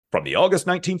From the August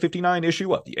 1959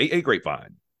 issue of the AA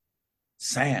Grapevine.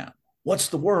 Sam, what's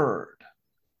the word?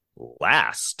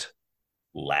 Last.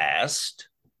 Last?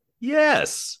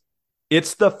 Yes.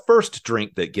 It's the first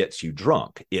drink that gets you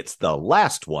drunk. It's the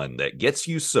last one that gets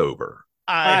you sober.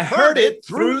 I heard it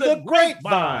through the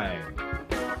grapevine.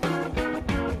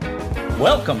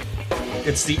 Welcome.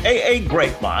 It's the AA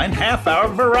Grapevine half-hour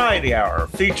variety hour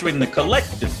featuring the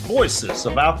collective voices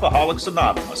of Alcoholics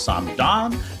Anonymous. I'm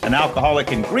Don, an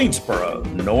alcoholic in Greensboro,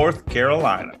 North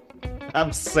Carolina.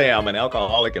 I'm Sam, an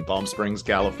alcoholic in Palm Springs,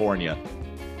 California.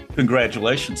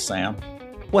 Congratulations, Sam.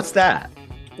 What's that?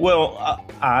 Well,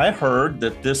 I heard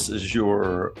that this is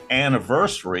your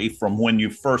anniversary from when you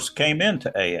first came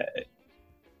into AA.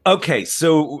 Okay,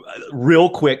 so real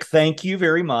quick, thank you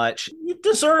very much. You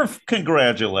deserve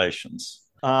congratulations.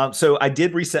 So I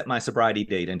did reset my sobriety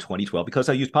date in 2012 because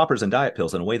I used poppers and diet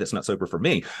pills in a way that's not sober for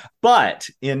me. But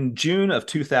in June of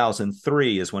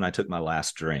 2003 is when I took my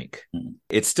last drink.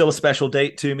 It's still a special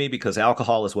date to me because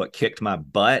alcohol is what kicked my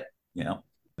butt. Yeah.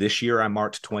 This year, I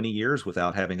marked 20 years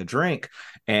without having a drink.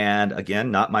 And again,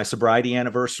 not my sobriety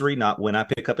anniversary, not when I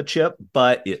pick up a chip,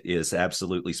 but it is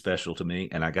absolutely special to me.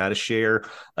 And I got to share,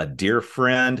 a dear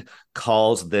friend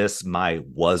calls this my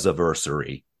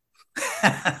was-aversary.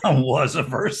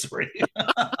 Was-aversary.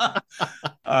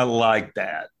 I like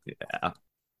that. Yeah.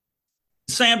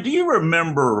 Sam, do you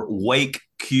remember Wake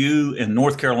Q in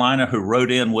North Carolina who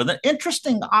wrote in with an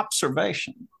interesting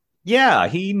observation? Yeah,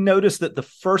 he noticed that the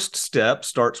first step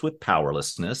starts with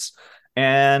powerlessness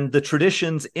and the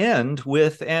traditions end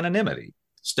with anonymity.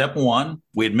 Step one,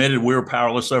 we admitted we were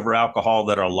powerless over alcohol,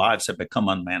 that our lives had become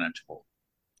unmanageable.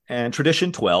 And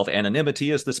tradition 12, anonymity,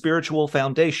 is the spiritual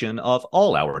foundation of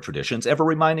all our traditions, ever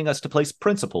reminding us to place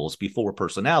principles before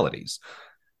personalities.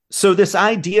 So this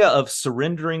idea of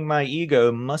surrendering my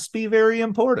ego must be very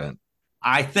important.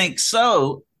 I think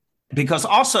so. Because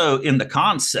also in the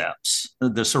concepts,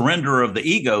 the surrender of the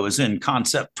ego is in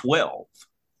concept 12.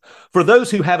 For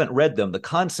those who haven't read them, the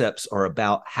concepts are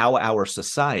about how our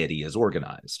society is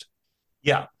organized.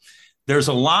 Yeah. There's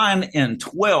a line in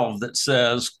 12 that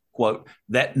says, quote,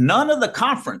 that none of the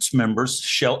conference members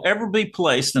shall ever be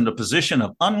placed in a position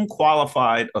of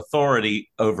unqualified authority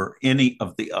over any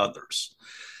of the others.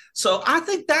 So I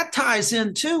think that ties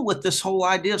in too with this whole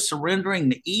idea of surrendering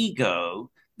the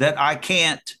ego, that I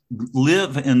can't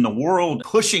live in the world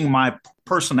pushing my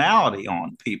personality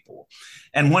on people.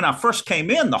 And when I first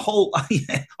came in, the whole,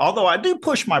 although I do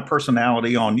push my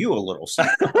personality on you a little,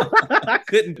 I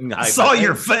couldn't. I saw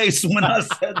your face when I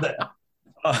said that.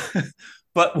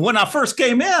 But when I first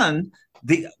came in,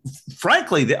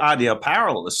 frankly, the idea of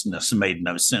powerlessness made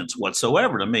no sense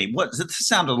whatsoever to me. It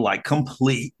sounded like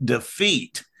complete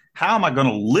defeat. How am I going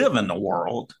to live in the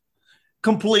world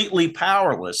completely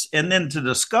powerless? And then to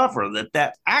discover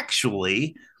that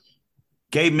actually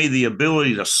gave me the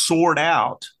ability to sort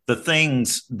out the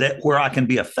things where I can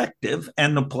be effective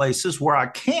and the places where I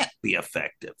can't be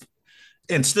effective.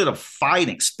 Instead of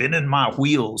fighting, spinning my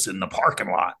wheels in the parking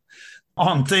lot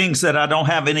on things that I don't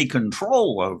have any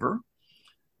control over,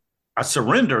 I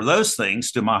surrender those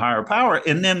things to my higher power.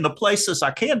 And then the places I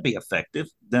can be effective,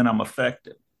 then I'm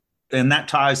effective. And that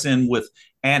ties in with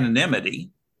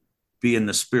anonymity being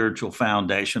the spiritual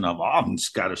foundation of, I've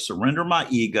just got to surrender my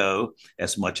ego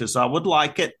as much as I would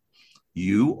like it.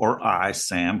 You or I,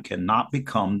 Sam, cannot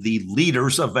become the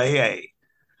leaders of AA.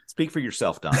 Speak for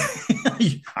yourself, Don.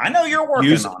 I know you're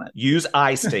working on it. Use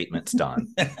I statements, Don.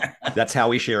 That's how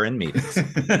we share in meetings.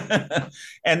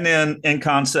 And then in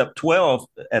concept 12,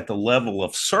 at the level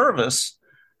of service,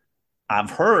 I've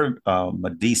heard a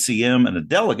DCM and a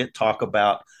delegate talk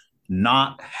about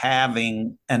not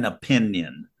having an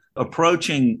opinion,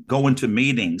 going to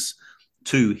meetings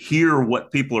to hear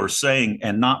what people are saying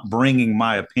and not bringing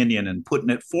my opinion and putting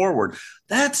it forward.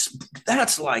 That's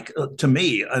like, to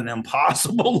me, an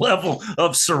impossible level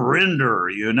of surrender,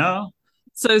 you know?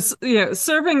 So,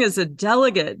 serving as a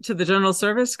delegate to the General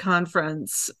Service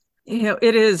Conference,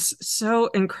 it is so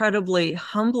incredibly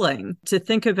humbling to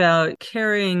think about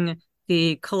carrying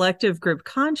the collective group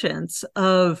conscience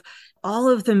of all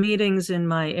of the meetings in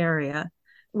my area.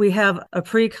 We have a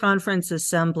pre-conference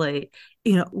assembly.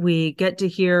 We get to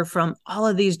hear from all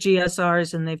of these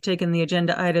GSRs, and they've taken the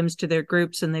agenda items to their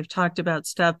groups and they've talked about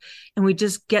stuff. And we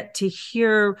just get to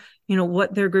hear,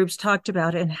 what their groups talked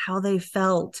about and how they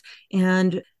felt.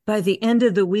 And by the end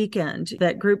of the weekend,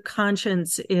 that group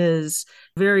conscience is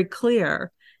very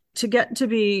clear. To get to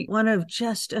be one of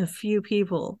just a few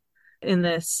people in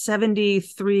the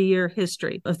 73-year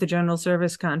history of the General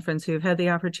Service Conference who've had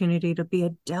the opportunity to be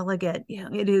a delegate,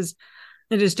 it is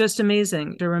It is just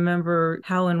amazing to remember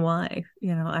how and why,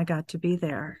 I got to be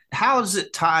there. How does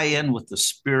it tie in with the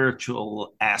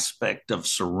spiritual aspect of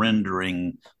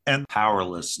surrendering and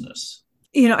powerlessness?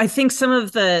 I think some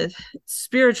of the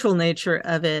spiritual nature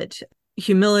of it,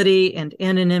 humility and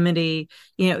anonymity,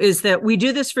 is that we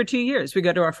do this for 2 years. We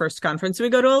go to our first conference, we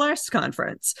go to our last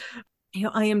conference.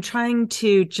 I am trying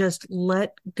to just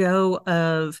let go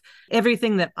of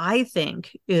everything that I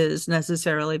think is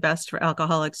necessarily best for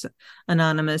Alcoholics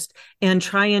Anonymous and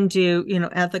try and do,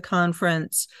 at the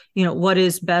conference, what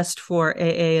is best for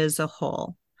AA as a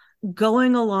whole.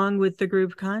 Going along with the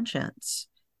group conscience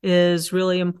is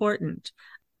really important.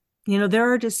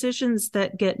 There are decisions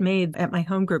that get made at my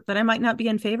home group that I might not be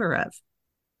in favor of.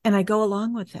 And I go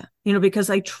along with them, because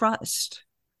I trust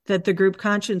that the group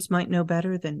conscience might know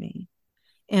better than me.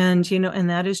 And, and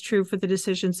that is true for the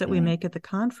decisions that we make at the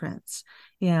conference.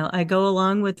 I go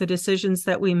along with the decisions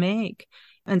that we make.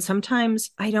 And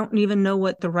sometimes I don't even know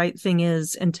what the right thing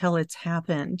is until it's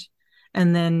happened.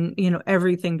 And then,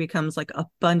 everything becomes like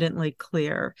abundantly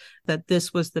clear that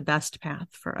this was the best path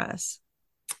for us.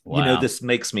 Wow. This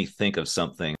makes me think of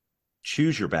something.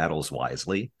 Choose your battles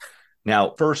wisely.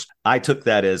 Now, first, I took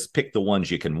that as pick the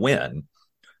ones you can win.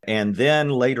 And then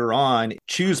later on,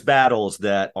 choose battles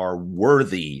that are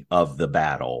worthy of the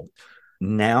battle.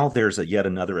 Now there's yet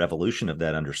another evolution of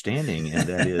that understanding, and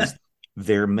that is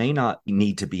there may not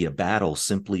need to be a battle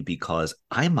simply because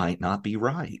I might not be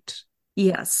right.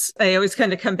 Yes. I always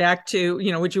kind of come back to,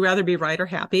 would you rather be right or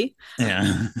happy?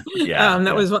 Yeah.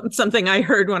 That was something I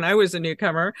heard when I was a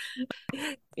newcomer.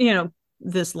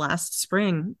 This last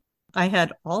spring, I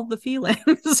had all the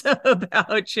feelings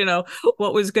about,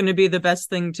 what was going to be the best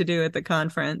thing to do at the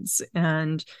conference.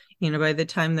 And, by the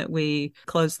time that we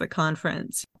closed the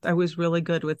conference, I was really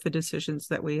good with the decisions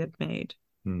that we had made.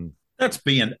 That's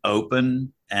being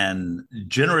open and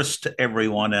generous to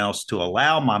everyone else to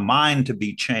allow my mind to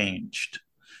be changed.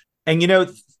 And,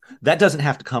 that doesn't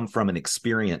have to come from an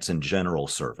experience in general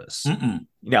service. Mm-mm.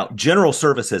 Now, general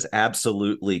service has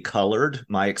absolutely colored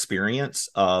my experience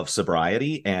of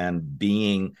sobriety and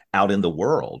being out in the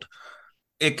world.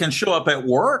 It can show up at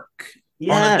work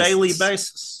on a daily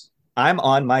basis. I'm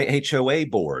on my HOA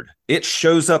board. It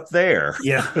shows up there.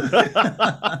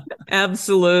 Yeah.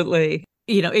 Absolutely.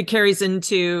 It carries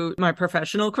into my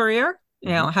professional career,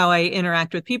 how I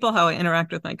interact with people, how I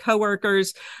interact with my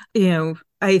coworkers.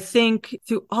 I think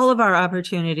through all of our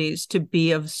opportunities to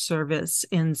be of service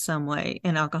in some way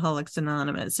in Alcoholics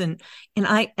Anonymous. And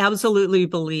I absolutely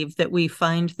believe that we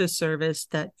find the service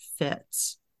that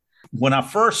fits. When I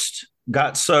first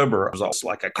got sober, I was also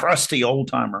like a crusty old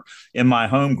timer in my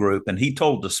home group. And he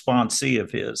told the sponsee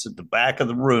of his at the back of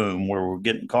the room where we're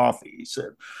getting coffee, he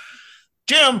said,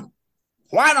 "Jim,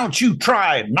 why don't you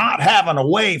try not having a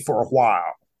way for a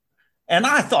while?" And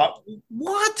I thought,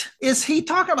 what is he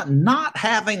talking about? Not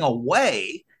having a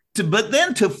way but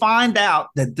then to find out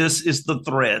that this is the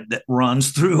thread that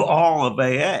runs through all of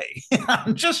AA.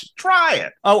 Just try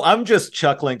it. Oh, I'm just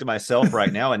chuckling to myself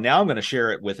right now. And now I'm going to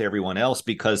share it with everyone else,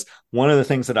 because one of the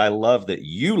things that I love that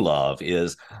you love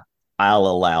is I'll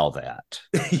allow that,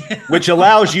 which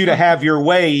allows you to have your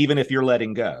way, even if you're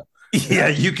letting go. Yeah,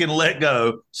 you can let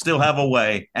go, still have a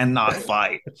way, and not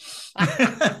fight.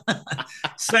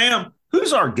 Sam,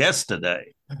 who's our guest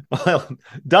today? Well,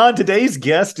 Don, today's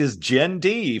guest is Jen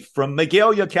D. from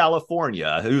Magalia,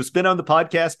 California, who's been on the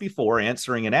podcast before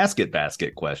answering an Ask It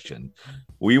Basket question.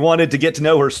 We wanted to get to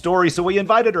know her story, so we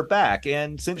invited her back.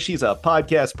 And since she's a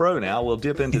podcast pro now, we'll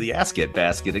dip into the Ask It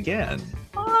Basket again.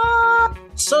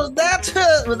 So that's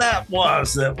who that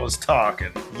was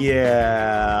talking.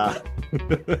 Yeah.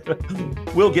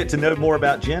 We'll get to know more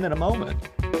about Jen in a moment.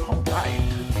 All right.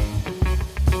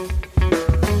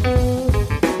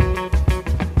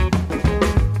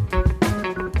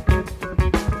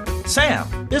 Sam,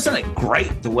 isn't it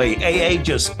great the way AA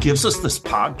just gives us this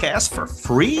podcast for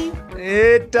free?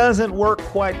 It doesn't work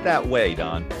quite that way,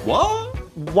 Don. What?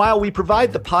 While we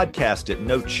provide the podcast at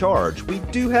no charge, we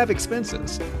do have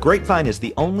expenses. Grapevine is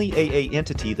the only AA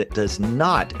entity that does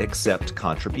not accept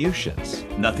contributions.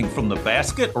 Nothing from the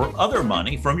basket or other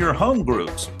money from your home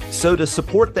groups. So to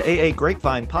support the AA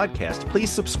Grapevine podcast, please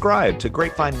subscribe to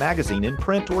Grapevine Magazine in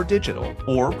print or digital.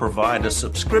 Or provide a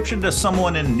subscription to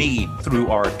someone in need through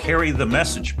our Carry the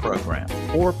Message program.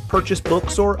 Or purchase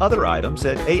books or other items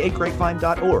at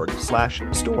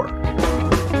aagrapevine.org/store.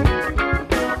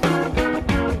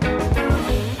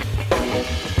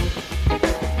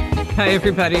 Hi,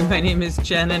 everybody. My name is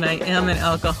Jen, and I am an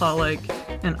alcoholic,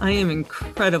 and I am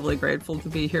incredibly grateful to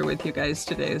be here with you guys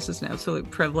today. This is an absolute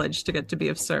privilege to get to be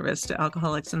of service to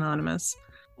Alcoholics Anonymous.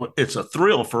 Well, it's a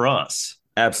thrill for us.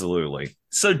 Absolutely.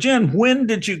 So, Jen, when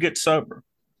did you get sober?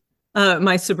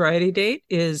 My sobriety date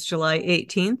is July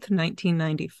 18th,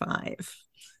 1995.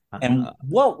 And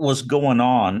what was going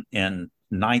on in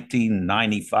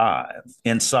 1995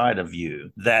 inside of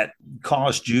you that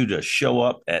caused you to show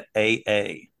up at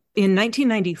AA? In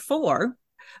 1994,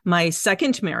 my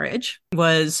second marriage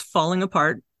was falling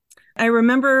apart. I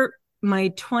remember my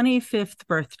 25th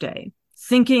birthday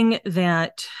thinking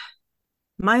that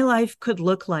my life could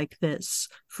look like this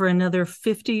for another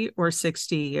 50 or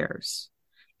 60 years.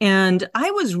 And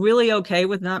I was really okay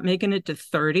with not making it to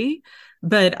 30,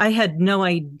 but I had no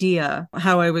idea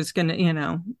how I was going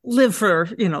to, live for,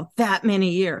 that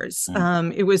many years.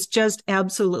 It was just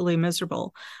absolutely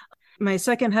miserable. My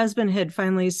second husband had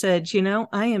finally said,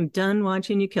 I am done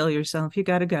watching you kill yourself. You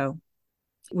got to go.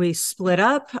 We split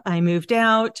up. I moved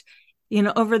out,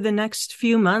 over the next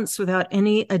few months without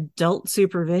any adult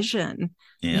supervision.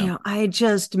 Yeah. I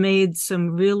just made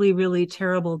some really, really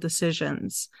terrible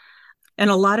decisions. And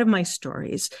a lot of my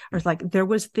stories are like, there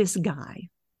was this guy.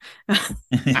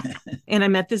 And I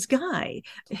met this guy.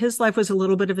 His life was a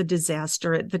little bit of a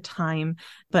disaster at the time,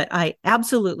 but I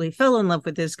absolutely fell in love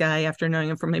with this guy after knowing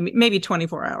him for maybe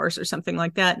 24 hours or something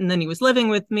like that. And then he was living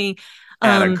with me.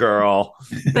 Atta girl.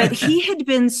 But he had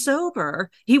been sober.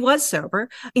 He was sober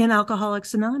in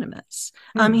Alcoholics Anonymous.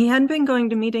 He hadn't been going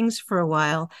to meetings for a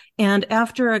while. And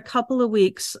after a couple of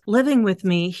weeks living with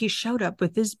me, he showed up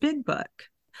with this big book.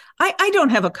 I don't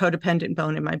have a codependent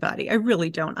bone in my body. I really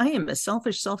don't. I am a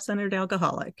selfish, self-centered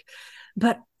alcoholic.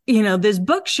 But, this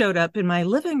book showed up in my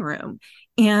living room.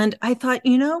 And I thought,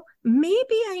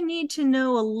 maybe I need to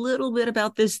know a little bit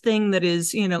about this thing that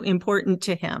is, important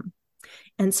to him.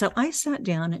 And so I sat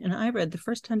down and I read the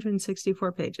first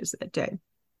 164 pages that day.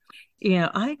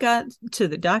 I got to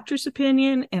the doctor's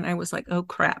opinion and I was like, oh,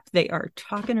 crap, they are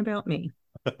talking about me.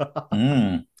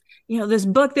 This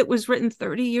book that was written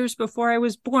 30 years before I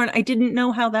was born, I didn't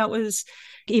know how that was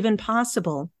even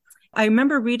possible. I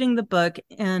remember reading the book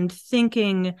and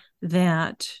thinking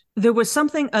that there was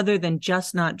something other than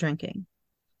just not drinking,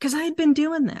 because I had been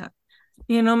doing that.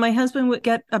 My husband would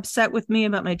get upset with me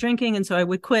about my drinking, and so I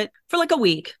would quit for like a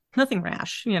week. Nothing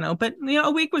rash, but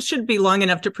a week should be long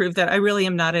enough to prove that I really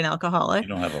am not an alcoholic. You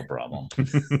don't have a problem.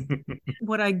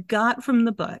 What I got from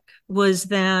the book was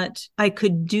that I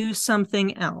could do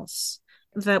something else.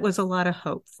 That was a lot of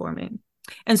hope for me.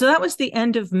 And so that was the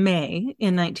end of May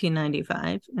in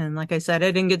 1995. And like I said,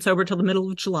 I didn't get sober till the middle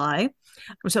of July.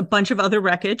 There was a bunch of other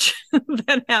wreckage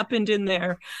that happened in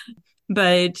there.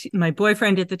 But my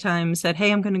boyfriend at the time said,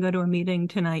 hey, I'm going to go to a meeting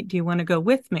tonight. Do you want to go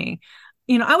with me?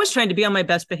 I was trying to be on my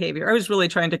best behavior. I was really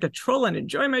trying to control and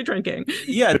enjoy my drinking.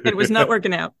 Yeah. It was not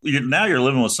working out. Now you're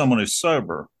living with someone who's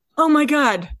sober. Oh, my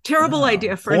God. Terrible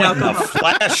idea for an alcoholic. A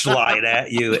flashlight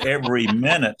at you every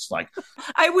minute. It's like,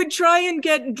 I would try and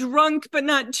get drunk, but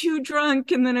not too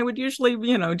drunk. And then I would usually,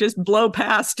 just blow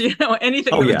past,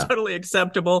 anything that was totally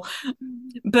acceptable.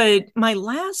 But my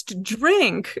last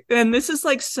drink, and this is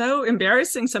like so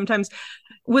embarrassing sometimes,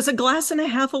 was a glass and a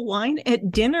half of wine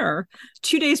at dinner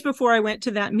 2 days before I went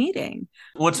to that meeting.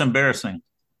 What's embarrassing?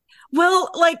 Well,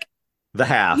 like, the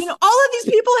half. All of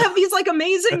these people have these like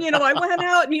amazing, I went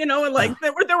out and, and like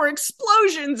there were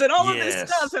explosions and all of this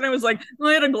stuff. And I was like,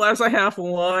 I had a glass of half of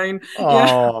wine.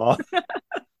 Oh,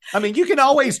 I mean, you can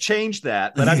always change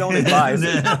that, but I don't advise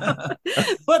it.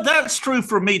 But that's true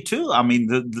for me too. I mean,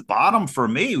 the bottom for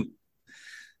me,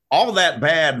 all that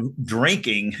bad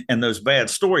drinking and those bad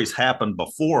stories happened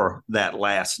before that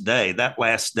last day. That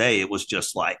last day, it was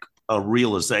just like a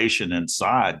realization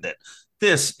inside that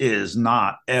this is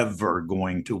not ever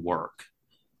going to work.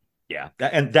 Yeah.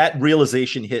 And that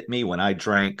realization hit me when I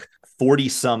drank 40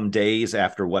 some days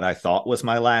after what I thought was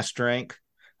my last drink.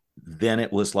 Then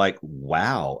it was like,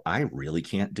 wow, I really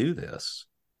can't do this.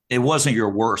 It wasn't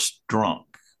your worst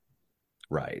drunk.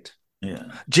 Right. Yeah.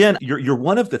 Jen, you're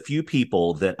one of the few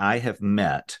people that I have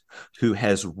met who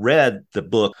has read the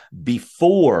book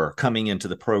before coming into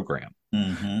the program.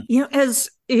 Mm-hmm.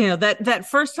 That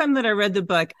first time that I read the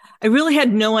book, I really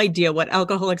had no idea what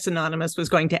Alcoholics Anonymous was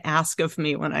going to ask of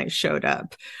me when I showed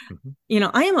up. Mm-hmm.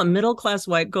 I am a middle-class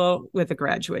white girl with a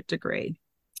graduate degree.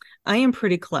 I am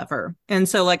pretty clever. And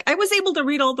so I was able to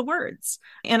read all the words,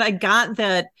 and I got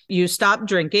that you stop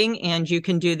drinking and you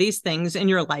can do these things and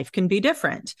your life can be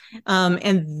different.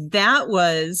 And that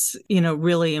was,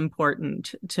 really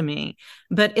important to me.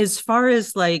 But as far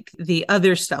as the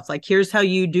other stuff, here's how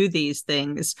you do these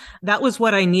things, that was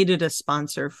what I needed a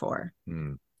sponsor for.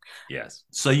 Yes.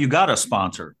 So you got a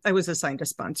sponsor. I was assigned a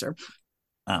sponsor.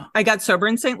 I got sober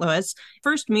in St. Louis.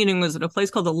 First meeting was at a place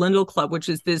called the Lindell Club, which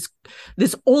is this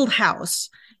old house.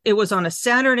 It was on a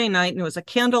Saturday night, and it was a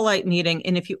candlelight meeting.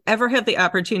 And if you ever have the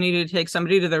opportunity to take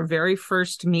somebody to their very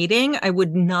first meeting, I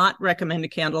would not recommend a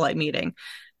candlelight meeting.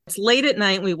 It's late at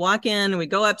night. We walk in and we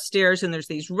go upstairs, and there's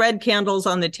these red candles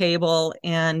on the table.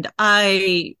 And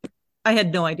I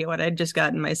had no idea what I'd just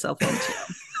gotten myself into.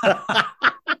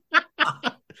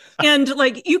 And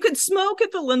like, you could smoke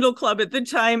at the Lindell Club at the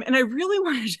time, and I really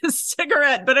wanted a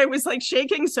cigarette, but I was like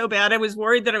shaking so bad. I was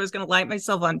worried that I was going to light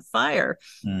myself on fire.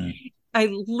 I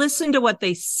listened to what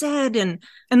they said, and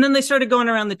then they started going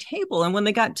around the table. And when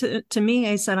they got to me,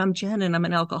 I said, I'm Jen, and I'm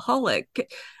an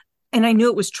alcoholic. And I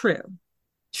knew it was true.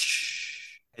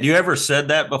 Had you ever said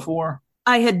that before?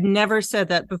 I had never said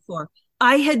that before.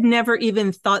 I had never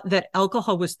even thought that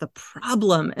alcohol was the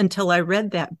problem until I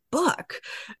read that book.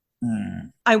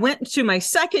 I went to my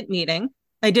second meeting.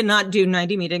 I did not do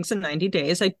 90 meetings in 90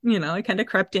 days. I kind of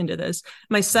crept into this.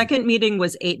 My second meeting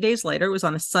was 8 days later. It was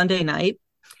on a Sunday night.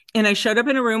 And I showed up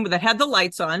in a room that had the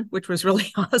lights on, which was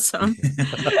really awesome.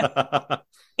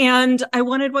 And I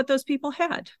wanted what those people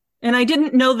had. And I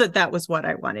didn't know that was what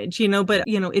I wanted, but,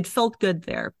 it felt good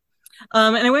there.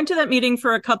 And I went to that meeting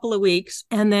for a couple of weeks.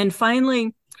 And then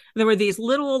finally, there were these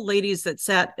little old ladies that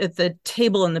sat at the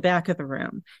table in the back of the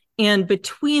room. And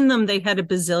between them, they had a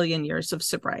bazillion years of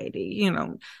sobriety.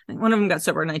 One of them got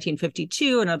sober in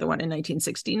 1952, another one in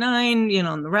 1969,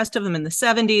 and the rest of them in the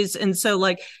 70s. And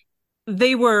so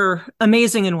they were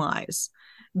amazing and wise.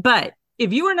 But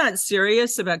if you are not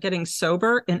serious about getting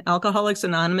sober in Alcoholics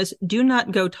Anonymous, do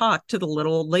not go talk to the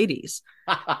little old ladies.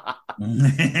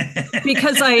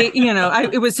 Because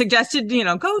it was suggested,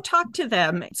 go talk to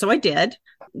them. So I did.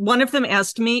 One of them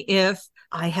asked me if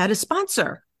I had a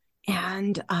sponsor.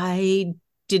 And I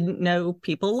didn't know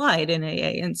people lied in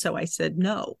AA. And so I said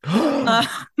no.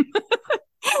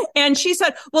 And she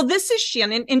said, well, this is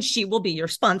Shannon, and she will be your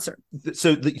sponsor.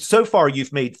 So far,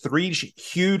 you've made 3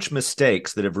 huge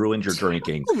mistakes that have ruined your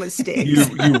drinking. Mistakes. You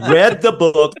read the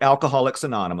book, Alcoholics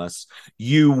Anonymous.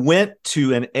 You went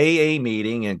to an AA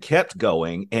meeting and kept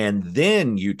going. And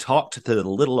then you talked to the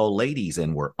little old ladies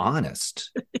and were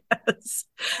honest.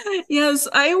 Yes.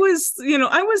 I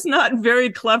was not very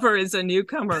clever as a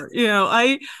newcomer.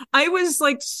 I was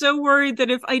so worried that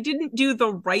if I didn't do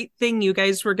the right thing, you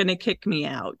guys were going to kick me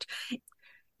out.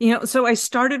 So I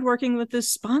started working with this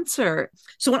sponsor.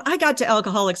 So when I got to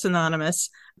Alcoholics Anonymous,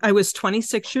 I was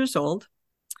 26 years old.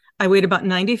 I weighed about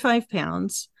 95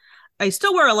 pounds. I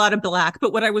still wear a lot of black,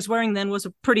 but what I was wearing then was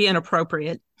pretty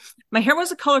inappropriate. My hair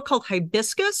was a color called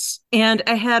hibiscus, and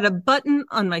I had a button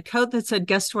on my coat that said,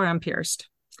 guess where I'm pierced.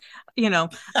 I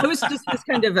was just this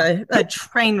kind of a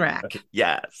train wreck.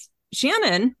 Yes.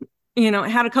 Shannon,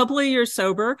 had a couple of years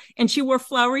sober, and she wore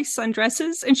flowery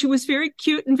sundresses, and she was very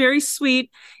cute and very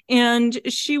sweet. And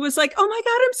she was like, oh my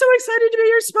God, I'm so excited to be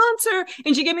your sponsor.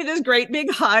 And she gave me this great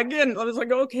big hug. And I was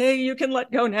like, okay, you can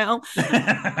let go now.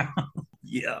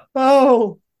 Yeah.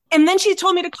 Oh. And then she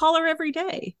told me to call her every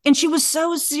day. And she was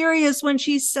so serious when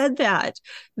she said that,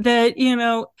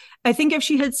 I think if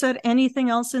she had said anything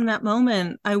else in that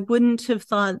moment, I wouldn't have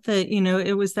thought that,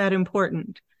 it was that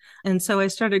important. And so I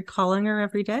started calling her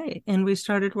every day, and we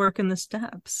started working the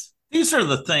steps. These are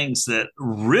the things that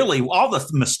really, all the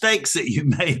mistakes that you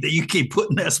made that you keep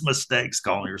putting as mistakes,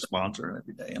 calling your sponsor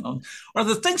every day, are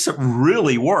the things that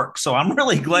really work. So I'm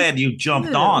really glad you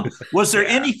jumped on. Was there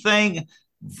anything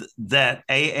that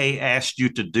AA asked you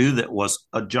to do that was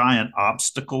a giant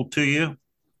obstacle to you?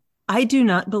 I do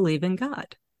not believe in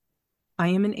God. I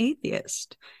am an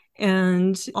atheist.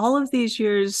 And all of these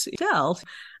years dealt,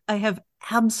 I have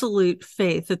absolute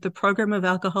faith that the program of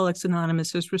Alcoholics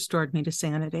Anonymous has restored me to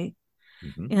sanity.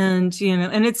 Mm-hmm. And,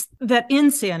 and it's that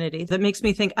insanity that makes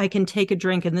me think I can take a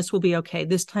drink and this will be okay.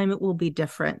 This time it will be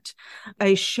different.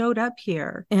 I showed up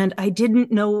here and I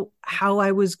didn't know how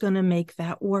I was going to make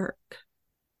that work.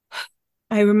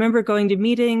 I remember going to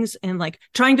meetings and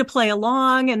trying to play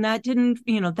along, and that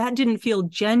didn't feel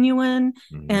genuine.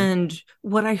 Mm-hmm. And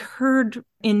what I heard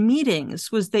in meetings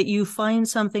was that you find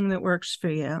something that works for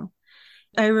you.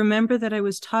 I remember that I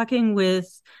was talking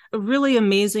with a really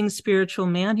amazing spiritual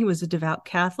man. He was a devout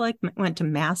Catholic, went to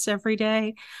mass every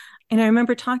day. And I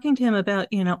remember talking to him about,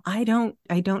 I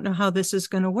don't know how this is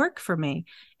going to work for me.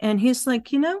 And he's like,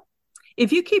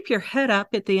 if you keep your head up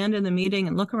at the end of the meeting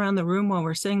and look around the room while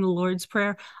we're saying the Lord's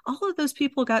Prayer, all of those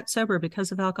people got sober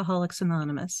because of Alcoholics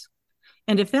Anonymous.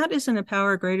 And if that isn't a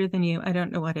power greater than you, I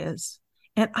don't know what is.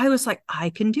 And I was like, I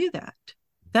can do that.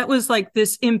 That was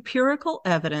this empirical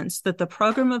evidence that the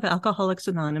program of Alcoholics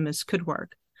Anonymous could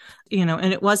work, and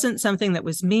it wasn't something that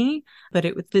was me, but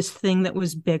it was this thing that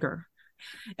was bigger.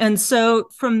 And so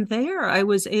from there, I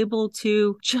was able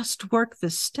to just work the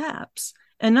steps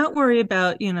and not worry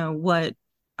about, what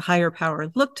higher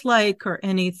power looked like or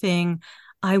anything.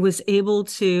 I was able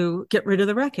to get rid of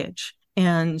the wreckage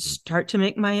and start to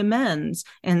make my amends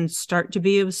and start to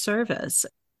be of service.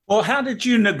 Well, how did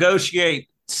you negotiate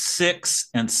 6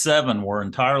 and 7 were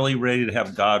entirely ready to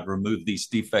have God remove these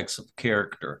defects of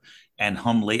character and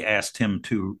humbly asked him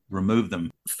to remove them?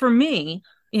 For me,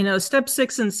 step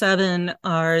 6 and 7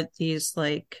 are these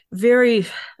very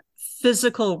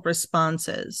physical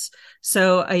responses.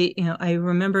 So I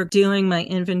remember doing my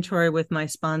inventory with my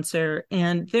sponsor,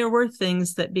 and there were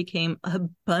things that became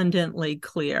abundantly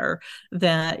clear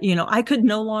that, I could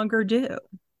no longer do.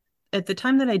 At the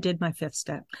time that I did my 5th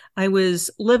step, I was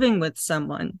living with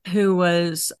someone who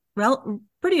was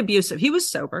pretty abusive. He was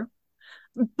sober.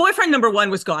 Boyfriend number 1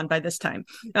 was gone by this time.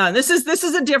 This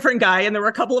is a different guy, and there were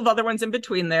a couple of other ones in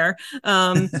between there.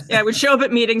 I would show up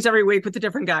at meetings every week with a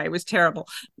different guy. It was terrible.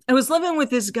 I was living with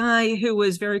this guy who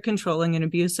was very controlling and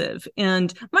abusive.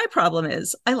 And my problem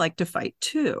is I like to fight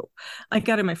too. I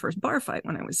got in my first bar fight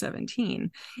when I was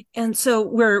 17. And so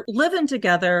we're living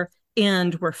together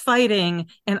and we're fighting,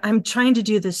 and I'm trying to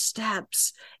do the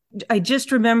steps. I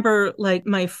just remember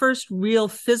my first real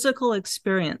physical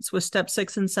experience was step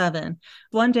 6 and 7.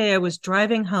 One day I was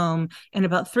driving home, and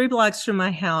about 3 blocks from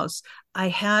my house, I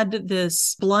had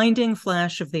this blinding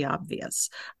flash of the obvious.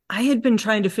 I had been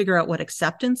trying to figure out what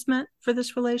acceptance meant for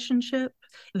this relationship.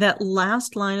 That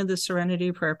last line of the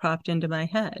Serenity Prayer popped into my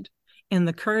head, and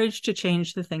the courage to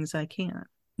change the things I can't.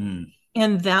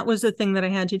 And that was the thing that I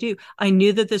had to do. I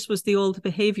knew that this was the old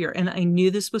behavior, and I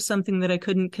knew this was something that I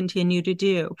couldn't continue to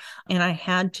do. And I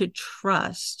had to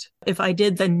trust if I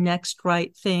did the next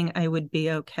right thing, I would be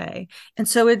okay. And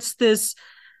so it's this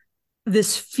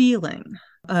feeling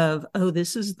of, oh,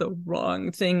 this is the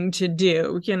wrong thing to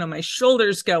do. My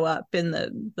shoulders go up and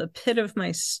the pit of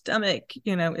my stomach,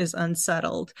 is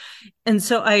unsettled. And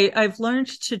so I've learned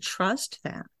to trust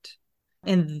that.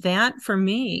 And that for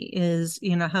me is,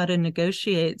 how to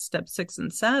negotiate step 6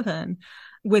 and 7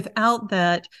 without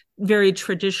that very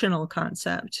traditional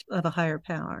concept of a higher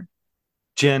power.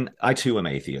 Jen, I too am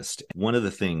atheist. One of the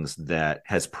things that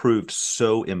has proved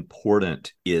so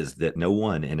important is that no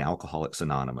one in Alcoholics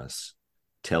Anonymous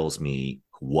tells me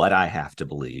what I have to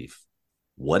believe,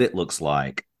 what it looks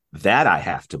like, that I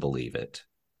have to believe it.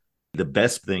 The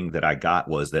best thing that I got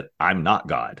was that I'm not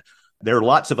God. There are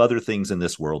lots of other things in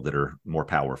this world that are more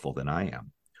powerful than I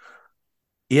am.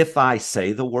 If I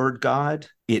say the word God,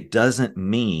 it doesn't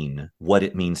mean what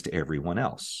it means to everyone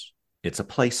else. It's a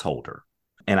placeholder.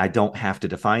 And I don't have to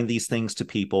define these things to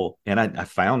people. And I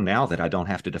found now that I don't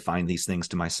have to define these things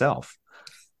to myself.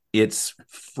 It's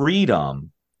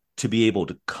freedom to be able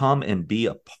to come and be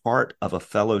a part of a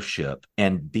fellowship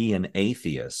and be an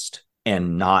atheist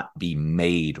and not be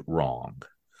made wrong.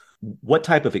 What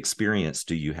type of experience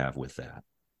do you have with that?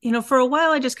 For a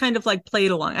while, I just kind of played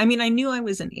along. I mean, I knew I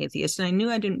was an atheist and I knew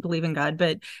I didn't believe in God,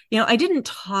 but, I didn't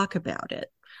talk about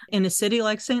it in a city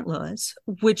like St. Louis,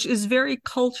 which is very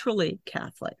culturally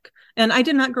Catholic. And I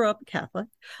did not grow up Catholic,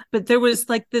 but there was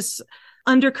this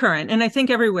undercurrent. And I think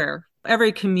everywhere,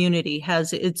 every community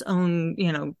has its own,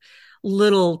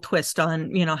 little twist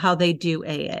on, how they do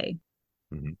AA.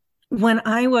 Mm-hmm. When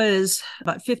I was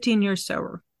about 15 years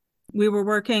sober, we were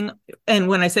working, and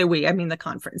when I say we, I mean the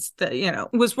conference,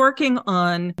 was working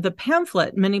on the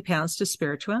pamphlet, Many Paths to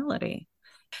Spirituality.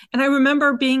 And I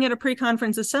remember being at a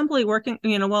pre-conference assembly working,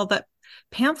 while that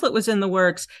pamphlet was in the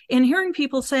works, and hearing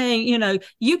people saying,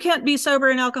 you can't be sober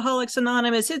in Alcoholics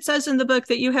Anonymous. It says in the book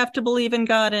that you have to believe in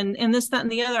God and this, that,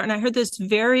 and the other. And I heard this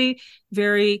very,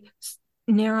 very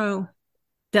narrow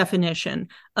definition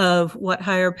of what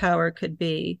higher power could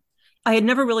be. I had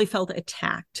never really felt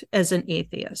attacked as an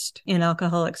atheist in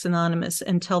Alcoholics Anonymous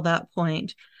until that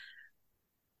point.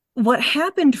 What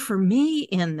happened for me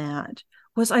in that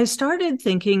was I started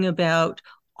thinking about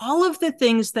all of the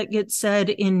things that get said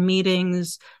in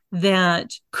meetings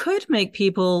that could make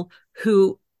people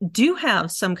who do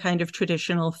have some kind of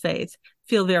traditional faith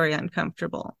feel very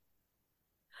uncomfortable.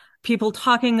 People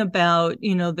talking about,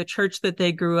 the church that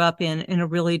they grew up in a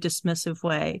really dismissive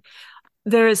way.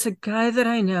 There is a guy that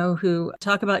I know who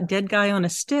talk about dead guy on a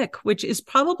stick, which is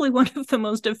probably one of the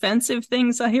most offensive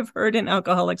things I have heard in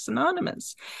Alcoholics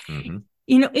Anonymous. Mm-hmm.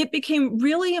 It became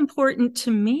really important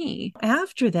to me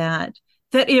after that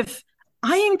if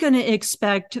I am going to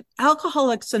expect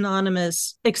Alcoholics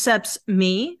Anonymous accepts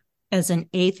me as an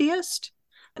atheist,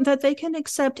 that they can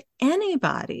accept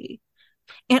anybody.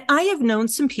 And I have known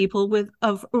some people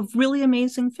of really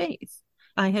amazing faith.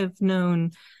 I have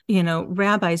known,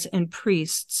 rabbis and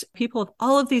priests, people of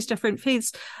all of these different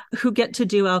faiths who get to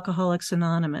do Alcoholics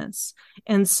Anonymous.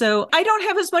 And so I don't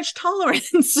have as much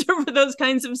tolerance for those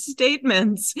kinds of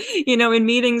statements, in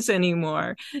meetings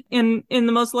anymore. In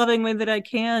the most loving way that I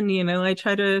can, I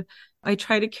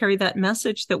try to carry that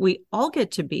message that we all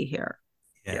get to be here.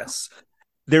 Yes.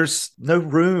 There's no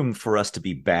room for us to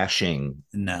be bashing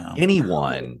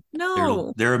anyone.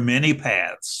 No. There are many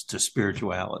paths to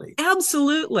spirituality.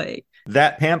 Absolutely.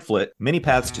 That pamphlet, Many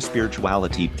Paths to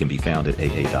Spirituality, can be found at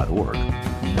aa.org.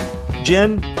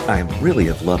 Jen, I really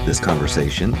have loved this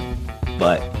conversation,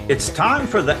 but it's time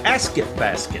for the Ask It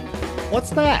Basket.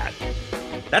 What's that?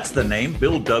 That's the name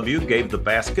Bill W. gave the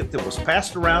basket that was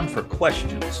passed around for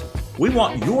questions. We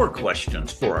want your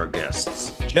questions for our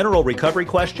guests. General recovery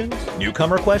questions,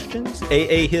 newcomer questions,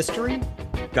 AA history.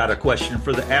 Got a question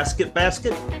for the Ask It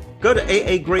Basket? Go to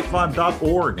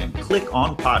aagrapevine.org and click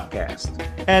on podcast.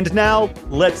 And now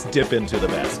let's dip into the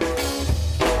basket.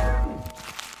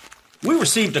 We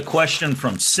received a question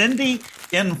from Cindy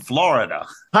in Florida.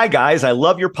 Hi, guys. I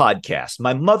love your podcast.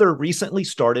 My mother recently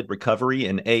started recovery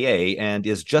in AA and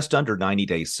is just under 90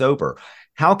 days sober.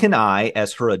 How can I,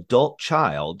 as her adult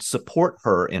child, support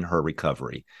her in her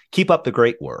recovery? Keep up the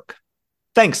great work.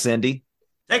 Thanks, Cindy.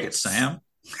 Take it, Sam.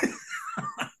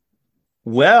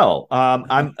 Well,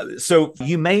 so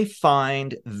you may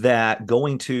find that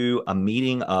going to a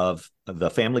meeting of the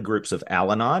family groups of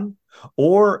Al-Anon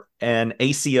or an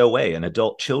ACOA, an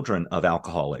Adult Children of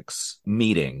Alcoholics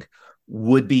meeting,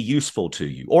 would be useful to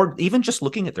you, or even just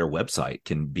looking at their website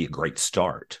can be a great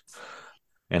start.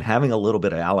 And having a little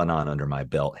bit of Al-Anon under my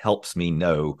belt helps me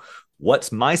know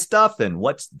what's my stuff and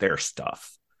what's their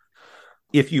stuff.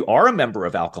 If you are a member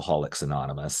of Alcoholics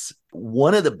Anonymous,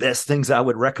 one of the best things I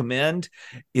would recommend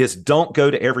is don't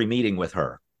go to every meeting with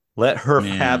her. Let her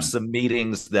have some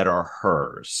meetings that are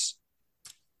hers.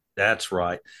 That's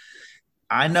right.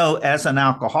 I know as an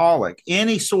alcoholic,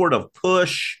 any sort of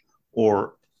push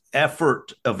or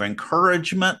effort of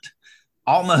encouragement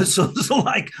almost was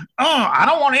like, I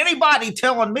don't want anybody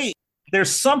telling me.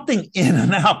 There's something in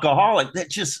an alcoholic that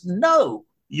just, no,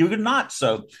 you're not.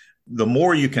 So the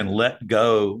more you can let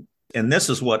go, and this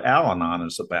is what Al-Anon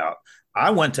is about.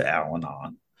 I went to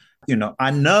Al-Anon.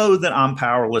 I know that I'm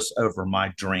powerless over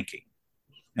my drinking,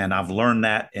 and I've learned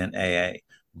that in AA,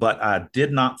 but I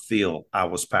did not feel I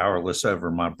was powerless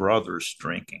over my brother's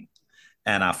drinking.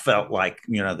 And I felt like,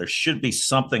 there should be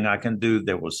something I can do.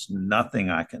 There was nothing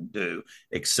I can do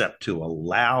except to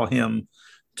allow him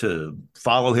to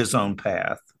follow his own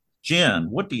path. Jen,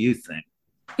 what do you think?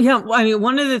 Yeah,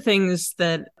 one of the things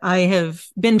that I have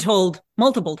been told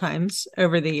multiple times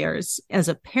over the years as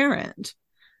a parent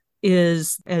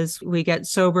is, as we get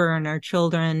sober and our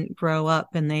children grow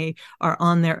up and they are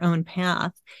on their own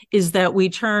path, is that we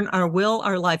turn our will,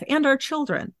 our life, and our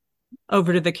children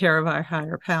over to the care of our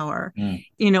higher power.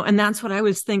 And that's what I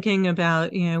was thinking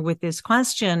about, with this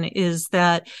question, is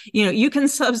that, you can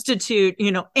substitute,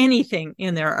 anything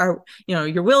in there,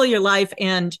 your will, your life,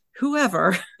 and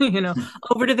whoever,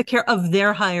 over to the care of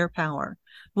their higher power,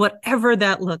 whatever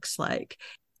that looks like.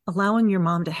 Allowing your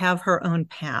mom to have her own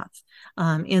path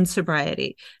in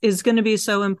sobriety is going to be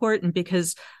so important,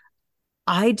 because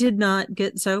I did not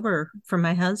get sober for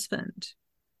my husband.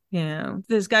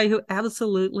 This guy who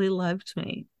absolutely loved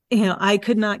me. I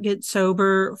could not get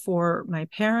sober for my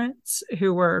parents,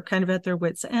 who were kind of at their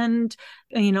wits' end.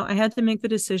 I had to make the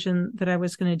decision that I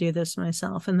was going to do this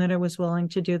myself, and that I was willing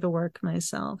to do the work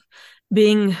myself.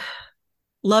 Being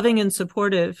loving and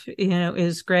supportive,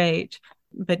 is great,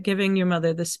 but giving your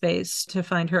mother the space to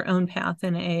find her own path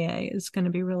in AA is going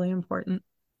to be really important.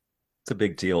 It's a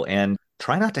big deal. And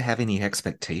try not to have any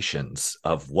expectations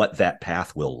of what that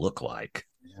path will look like.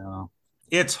 Yeah.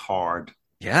 It's hard.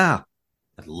 Yeah.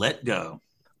 Let go.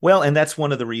 Well, and that's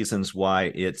one of the reasons why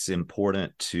it's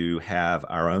important to have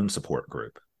our own support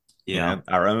group. Yeah.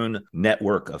 Our own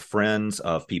network of friends,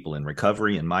 of people in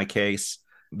recovery, in my case,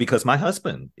 because my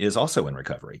husband is also in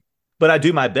recovery. But I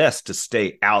do my best to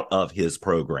stay out of his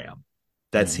program.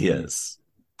 That's his.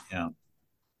 Yeah.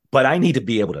 But I need to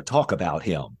be able to talk about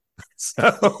him.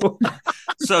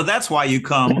 So that's why you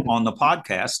come on the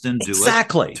podcast and do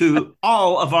it to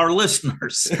all of our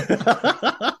listeners.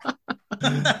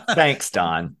 Thanks,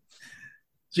 Don.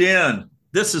 Jen,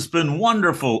 this has been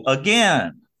wonderful.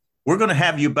 Again, we're going to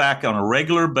have you back on a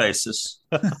regular basis.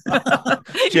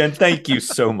 Jen, thank you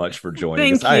so much for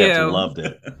joining us. I have loved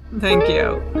it. Thank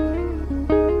you.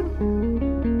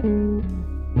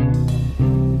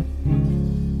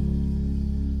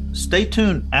 Stay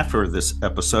tuned after this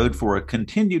episode for a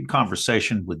continued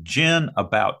conversation with Jen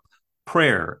about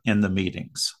prayer in the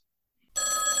meetings.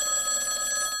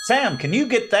 Sam, can you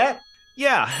get that?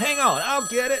 Yeah, hang on, I'll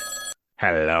get it.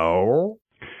 Hello?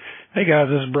 Hey guys,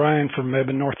 this is Brian from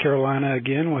Mebane, North Carolina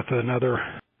again with another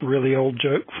really old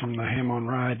joke from the Ham on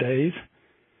Rye days.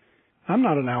 I'm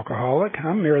not an alcoholic.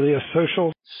 I'm merely a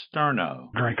social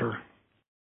Sterno. drinker.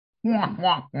 Walk,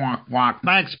 walk, walk, walk.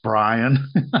 Thanks, Brian.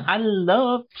 I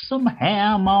love some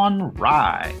ham on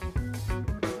rye.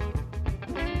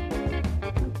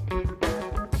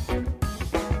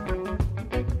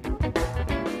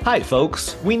 Hi,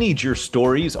 folks. We need your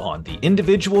stories on the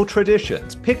individual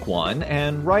traditions. Pick one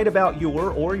and write about your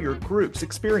or your group's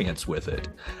experience with it.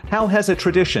 How has a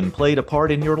tradition played a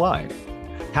part in your life?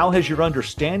 How has your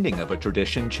understanding of a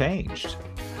tradition changed?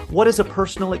 What is a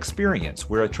personal experience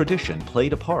where a tradition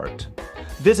played a part?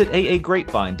 Visit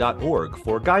aagrapevine.org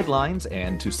for guidelines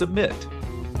and to submit.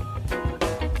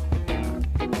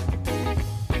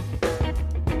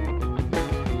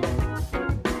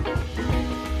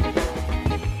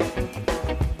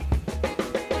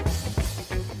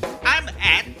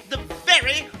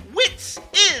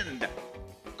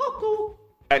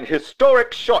 An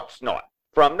historic short snort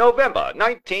from November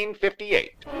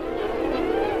 1958.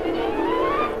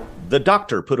 The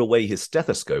doctor put away his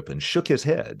stethoscope and shook his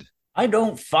head. I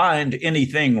don't find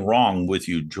anything wrong with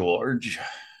you, George.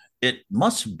 It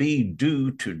must be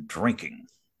due to drinking.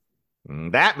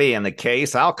 That being the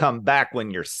case, I'll come back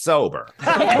when you're sober.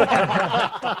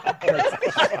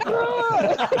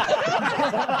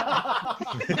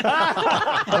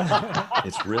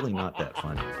 It's really not that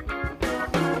funny.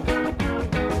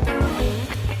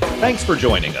 Thanks for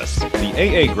joining us. The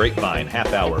AA Grapevine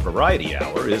Half-Hour Variety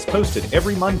Hour is posted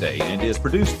every Monday and is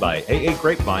produced by AA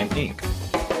Grapevine, Inc.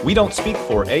 We don't speak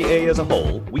for AA as a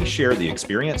whole. We share the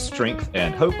experience, strength,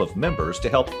 and hope of members to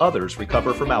help others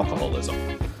recover from alcoholism.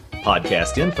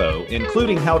 Podcast info,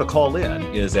 including how to call in,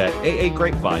 is at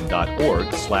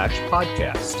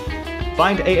aagrapevine.org/podcast.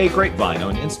 Find AA Grapevine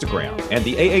on Instagram and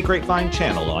the AA Grapevine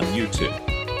channel on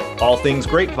YouTube. All things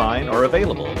Grapevine are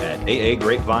available at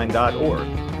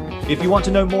aagrapevine.org. If you want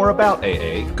to know more about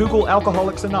AA, Google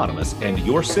Alcoholics Anonymous and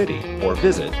your city or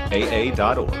visit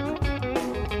aa.org.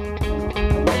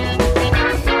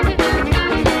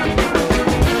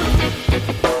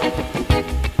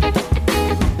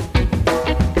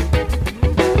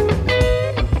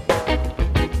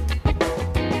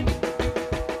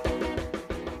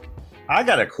 I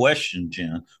got a question,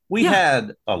 Jen. We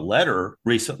had a letter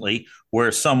recently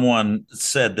where someone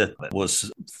said that it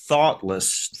was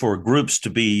thoughtless for groups to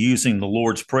be using the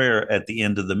Lord's Prayer at the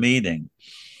end of the meeting.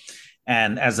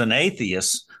 And as an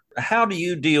atheist, how do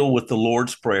you deal with the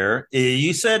Lord's Prayer?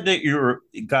 You said that you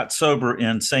got sober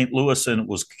in St. Louis and it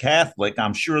was Catholic.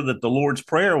 I'm sure that the Lord's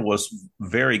Prayer was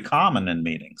very common in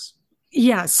meetings.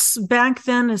 Yes, back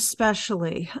then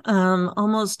especially.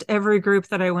 Almost every group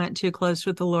that I went to closed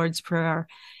with the Lord's Prayer.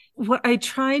 What I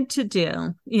tried to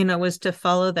do, was to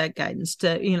follow that guidance,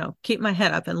 to, keep my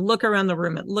head up and look around the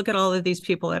room and look at all of these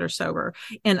people that are sober.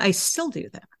 And I still do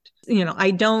that.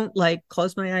 I don't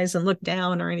close my eyes and look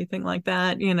down or anything like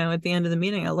that. At the end of the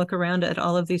meeting, I look around at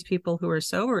all of these people who are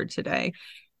sober today.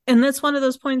 And that's one of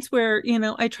those points where,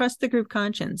 I trust the group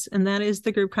conscience, and that is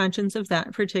the group conscience of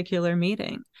that particular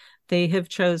meeting. They have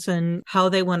chosen how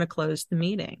they want to close the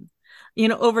meeting.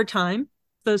 Over time,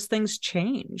 those things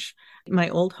change. My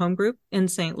old home group in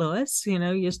St. Louis,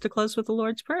 used to close with the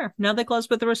Lord's Prayer. Now they close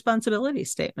with the responsibility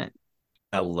statement.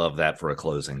 I love that for a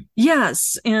closing.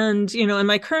 Yes. And, in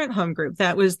my current home group,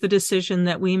 that was the decision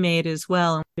that we made as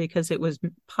well, because it was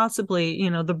possibly,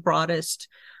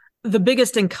 the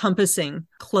biggest encompassing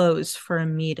close for a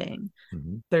meeting.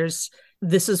 Mm-hmm.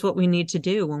 This is what we need to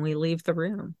do when we leave the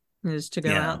room, is to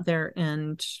go out there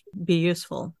and be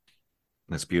useful.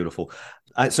 That's beautiful.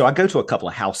 So I go to a couple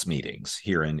of house meetings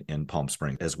here in Palm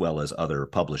Springs, as well as other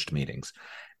published meetings.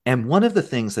 And one of the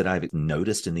things that I've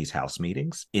noticed in these house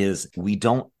meetings is we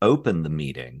don't open the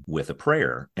meeting with a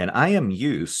prayer. And I am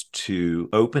used to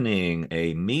opening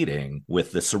a meeting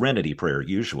with the Serenity Prayer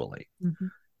usually. Mm-hmm.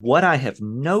 What I have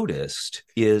noticed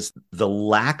is the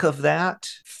lack of that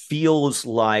feels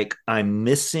like I'm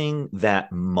missing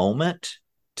that moment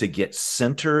to get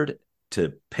centered,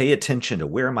 to pay attention to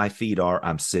where my feet are.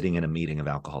 I'm sitting in a meeting of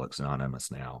Alcoholics Anonymous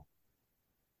now.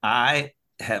 I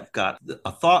have got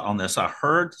a thought on this. I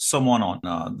heard someone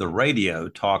on the radio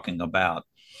talking about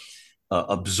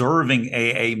observing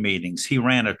AA meetings. He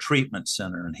ran a treatment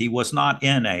center and he was not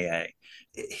in AA.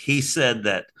 He said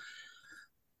that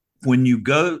when you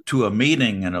go to a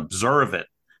meeting and observe it,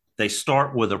 they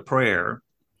start with a prayer.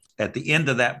 At the end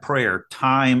of that prayer,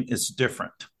 time is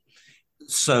different,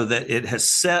 so that it has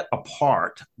set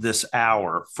apart this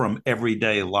hour from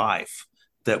everyday life.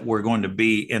 that we're going to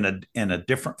be in a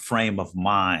different frame of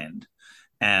mind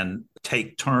and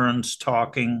take turns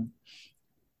talking.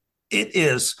 It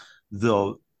is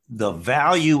the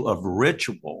value of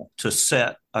ritual to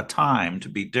set a time to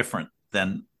be different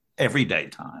than everyday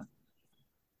time.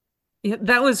 Yeah,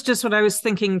 that was just what I was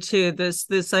thinking too.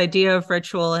 This idea of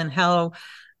ritual and how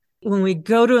when we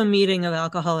go to a meeting of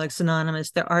Alcoholics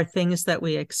Anonymous, there are things that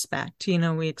we expect.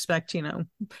 We expect,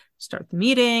 start the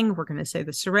meeting, we're going to say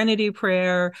the Serenity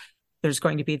Prayer, there's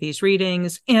going to be these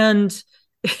readings. And,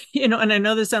 and I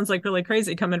know this sounds like really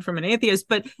crazy coming from an atheist,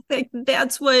 but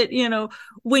that's what,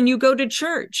 when you go to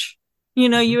church,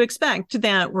 you expect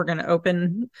that we're going to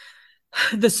open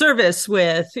the service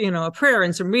with, a prayer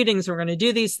and some readings. We're going to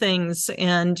do these things.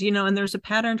 And, and there's a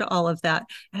pattern to all of that.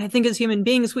 And I think as human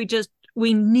beings,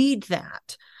 we need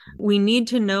that. We need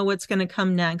to know what's going to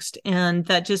come next. And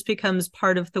that just becomes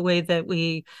part of the way that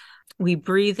we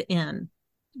breathe in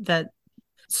that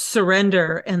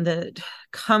surrender and the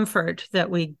comfort that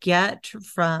we get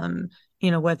from,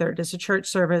 whether it is a church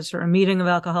service or a meeting of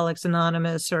Alcoholics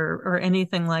Anonymous or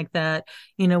anything like that.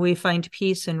 We find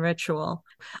peace in ritual.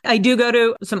 I do go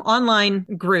to some online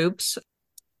groups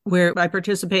where I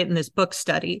participate in this book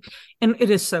study, and it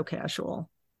is so casual.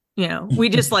 We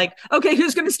just okay,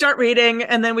 who's going to start reading?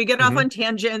 And then we get off on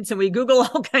tangents and we Google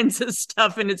all kinds of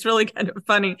stuff. And it's really kind of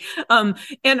funny. And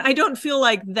I don't feel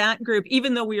like that group,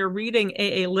 even though we are reading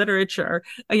AA literature,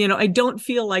 I don't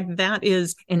feel like that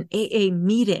is an AA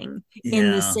meeting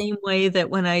in the same way that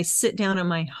when I sit down in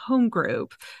my home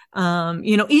group,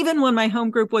 even when my home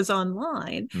group was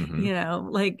online,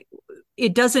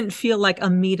 it doesn't feel like a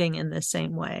meeting in the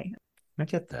same way. I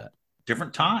get that.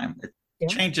 Different time.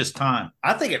 Changes time.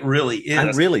 I think it really is. I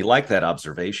really like that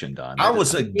observation, Don. I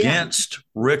was against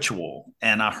ritual,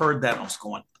 and I heard that. I was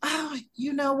going, oh,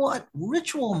 you know what?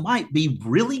 Ritual might be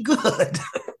really good.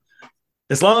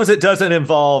 As long as it doesn't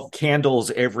involve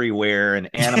candles everywhere and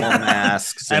animal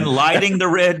masks. And lighting the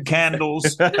red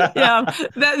candles. Yeah.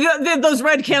 Those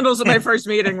red candles at my first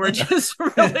meeting were just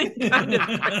really kind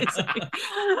of crazy.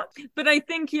 But I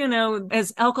think,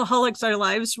 as alcoholics, our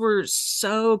lives were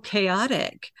so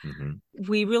chaotic.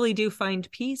 We really do find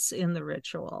peace in the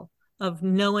ritual of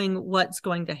knowing what's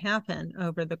going to happen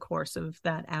over the course of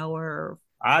that hour.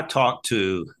 I talked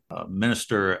to a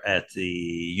minister at the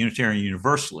Unitarian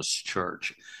Universalist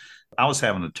Church. I was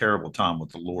having a terrible time with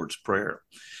the Lord's Prayer,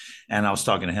 and I was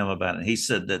talking to him about it. He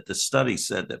said that the study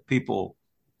said that people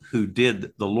who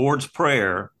did the Lord's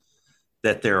Prayer,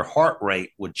 that their heart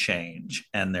rate would change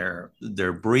and their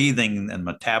breathing and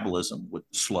metabolism would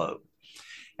slow.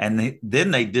 And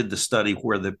then they did the study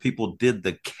where the people did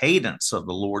the cadence of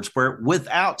the Lord's Prayer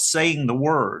without saying the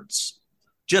words.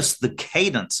 Just the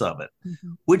cadence of it,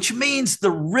 which means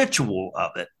the ritual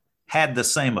of it had the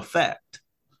same effect.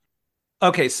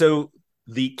 Okay, so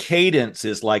the cadence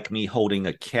is like me holding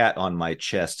a cat on my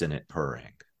chest and it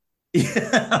purring.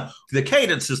 Yeah. The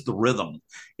cadence is the rhythm.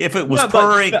 If it was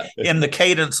purring in the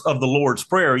cadence of the Lord's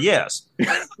Prayer, yes.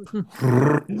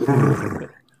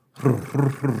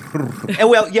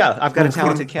 Well, yeah, I've got a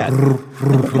talented cat.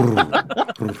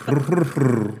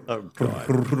 Oh,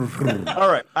 God. All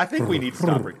right, I think we need to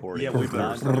stop recording. Yeah, we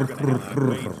better. We're going to have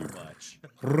way too much.